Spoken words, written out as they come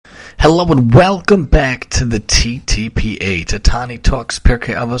Hello and welcome back to the TTPA, to Tani Talks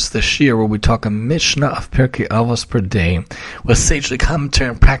Pirkei Avos this year, where we talk a Mishnah of Pirkei Avos per day, with sagely commentary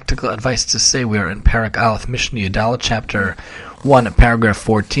and practical advice to say. We are in Parak Aleph, Mishnah Yudala, chapter 1, paragraph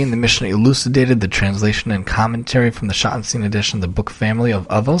 14. The Mishnah elucidated the translation and commentary from the Shatnsin edition of the book family of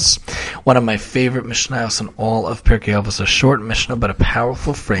Avos. One of my favorite Mishnayos in all of Pirkei Avos, a short Mishnah, but a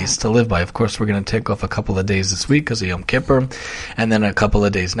powerful phrase to live by. Of course, we're going to take off a couple of days this week because of Yom Kippur, and then a couple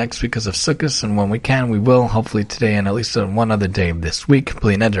of days next week because of Sukkot, and when we can, we will, hopefully today and at least on one other day this week.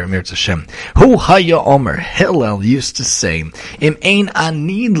 B'li neder, Mir Hashem. Hu haya omer, Hillel used to say, Im ein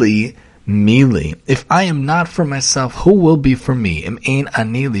ani li mili. If I am not for myself, who will be for me? Im ein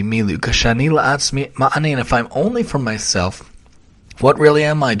ani li mili. Kashani la'atzmi ma'ani. And if I'm only for myself, what really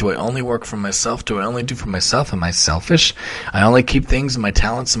am I? Do I only work for myself? Do I only do for myself? Am I selfish? I only keep things, my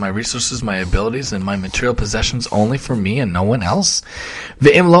talents and my resources, my abilities and my material possessions only for me and no one else?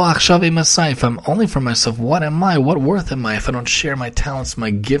 Ve'im lo achshav imasai. If I'm only for myself, what am I? What worth am I if I don't share my talents,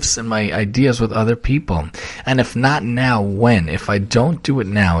 my gifts, and my ideas with other people? And if not now, when? If I don't do it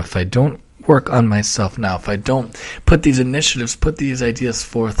now, if I don't work on myself now, if I don't put these initiatives, put these ideas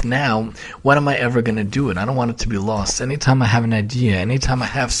forth now, when am I ever going to do it? I don't want it to be lost. Anytime I have an idea, anytime I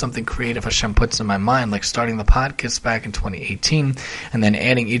have something creative Hashem puts in my mind, like starting the podcast back in 2018, and then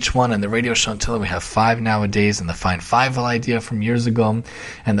adding each one and the radio show until we have 5 nowadays, and the Find Fivel idea from years ago,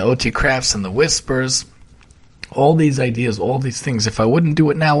 and the OT Crafts and the Whispers, all these ideas, all these things. If I wouldn't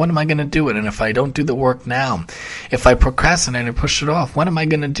do it now, when am I going to do it? And if I don't do the work now, if I procrastinate and push it off, when am I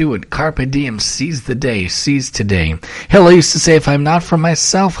going to do it? Carpe diem, seize the day, seize today. Hillel used to say, if I'm not for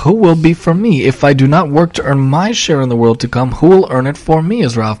myself, who will be for me? If I do not work to earn my share in the world to come, who will earn it for me,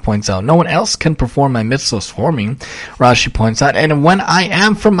 as Rav points out? No one else can perform my mitzvos for me, Rashi points out. And when I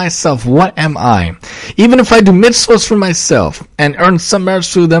am for myself, what am I? Even if I do mitzvos for myself and earn some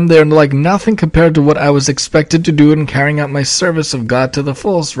merits through them, they are like nothing compared to what I was expected to do it in carrying out my service of God to the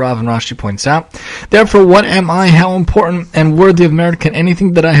fullest, Rav and Rashi points out. Therefore, what am I? How important and worthy of merit can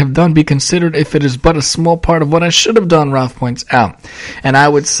anything that I have done be considered if it is but a small part of what I should have done, Rav points out. And I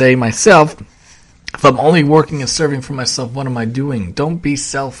would say myself, if I'm only working and serving for myself, what am I doing? Don't be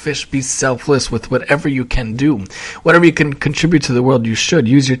selfish, be selfless with whatever you can do. Whatever you can contribute to the world, you should.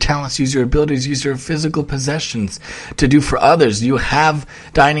 Use your talents, use your abilities, use your physical possessions to do for others. You have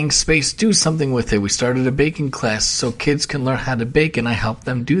dining space, do something with it. We started a baking class so kids can learn how to bake, and I helped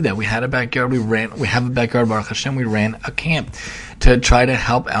them do that. We had a backyard, we have a backyard, Baruch Hashem, we ran a camp to try to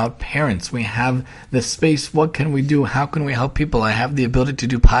help out parents. We have the space. What can we do? How can we help people? I have the ability to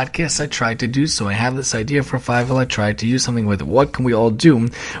do podcasts. I tried to do so. I have this idea for Fivel. I tried to use something with it. What can we all do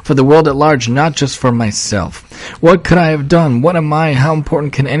for the world at large, not just for myself? What could I have done? What am I? How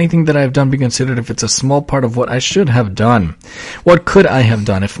important can anything that I have done be considered if it's a small part of what I should have done? What could I have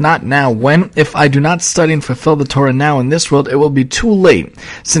done? If not now, when? If I do not study and fulfill the Torah now in this world, it will be too late,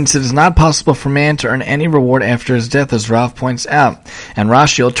 since it is not possible for man to earn any reward after his death, as Rav points out. And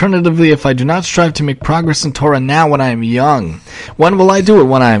Rashi, alternatively, if I do not strive to make progress in Torah now when I am young, when will I do it?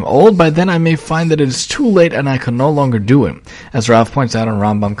 When I am old? By then I may find that it is too late and I can no longer do it, as Rav points out in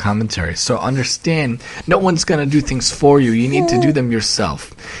Rambam commentary. So understand, no one's going to do things for you. You need to do them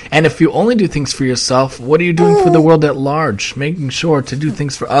yourself. And if you only do things for yourself, what are you doing for the world at large? Making sure to do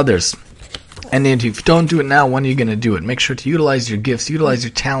things for others. And if you don't do it now, when are you going to do it? Make sure to utilize your gifts, utilize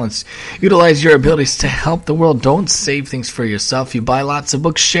your talents, utilize your abilities to help the world. Don't save things for yourself. You buy lots of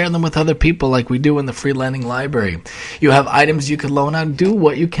books, share them with other people like we do in the Freelancing Library. You have items you could loan out. Do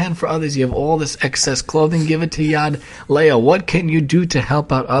what you can for others. You have all this excess clothing. Give it to Yad Leah. What can you do to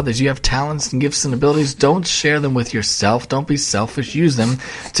help out others? You have talents and gifts and abilities. Don't share them with yourself. Don't be selfish. Use them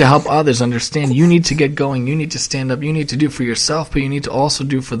to help others. Understand, you need to get going. You need to stand up. You need to do for yourself, but you need to also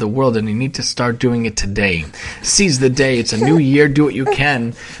do for the world, and you need to start doing it today. Seize the day. It's a new year. Do what you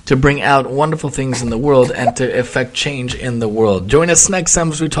can to bring out wonderful things in the world and to effect change in the world. Join us next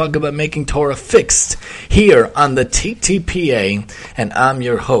time as we talk about making Torah fixed here on the TTPA, and I'm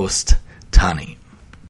your host, Tani.